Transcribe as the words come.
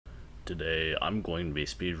Today I'm going to be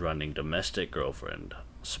speedrunning Domestic Girlfriend.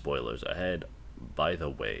 Spoilers ahead, by the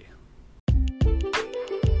way.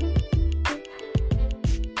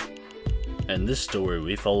 In this story,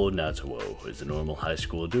 we follow Natsuo, who is a normal high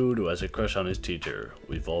school dude who has a crush on his teacher.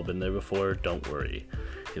 We've all been there before, don't worry.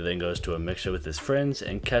 He then goes to a mixer with his friends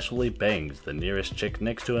and casually bangs the nearest chick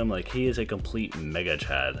next to him like he is a complete mega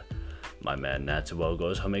chad. My man Natsuo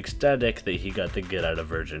goes home ecstatic that he got the get out of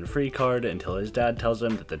virgin free card until his dad tells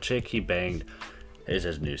him that the chick he banged is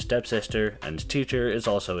his new stepsister, and his teacher is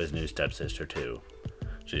also his new stepsister too.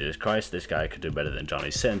 Jesus Christ, this guy could do better than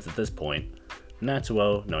Johnny Sins at this point.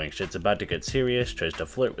 Natsuo, knowing shit's about to get serious, tries to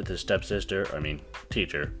flirt with his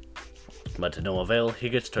teacher. But to no avail, he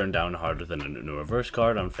gets turned down harder than a new reverse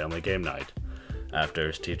card on family game night. After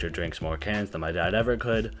his teacher drinks more cans than my dad ever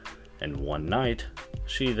could, and one night,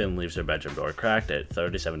 she then leaves her bedroom door cracked at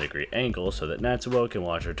 37-degree angle so that Natsuo can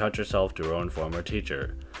watch her touch herself to her own former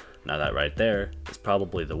teacher. Now that right there is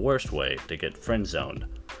probably the worst way to get friend-zoned.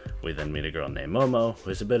 We then meet a girl named Momo, who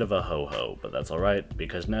is a bit of a ho-ho, but that's alright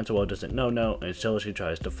because Natsuo doesn't know no until she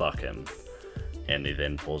tries to fuck him. And he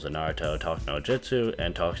then pulls a Naruto talk no jutsu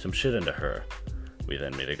and talks some shit into her. We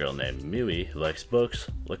then meet a girl named Miui who likes books,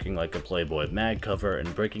 looking like a Playboy mag cover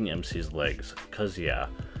and breaking MC's legs, cause yeah,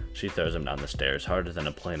 she throws him down the stairs harder than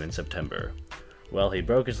a plane in September. Well, he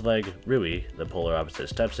broke his leg, Rui, the polar opposite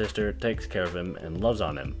stepsister, takes care of him and loves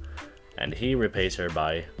on him, and he repays her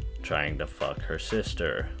by trying to fuck her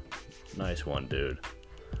sister. Nice one, dude.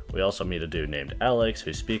 We also meet a dude named Alex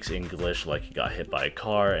who speaks English like he got hit by a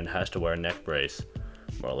car and has to wear a neck brace.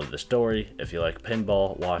 Moral of the story, if you like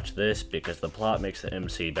pinball, watch this because the plot makes the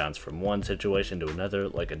MC bounce from one situation to another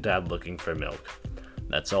like a dad looking for milk.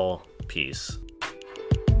 That's all. Peace.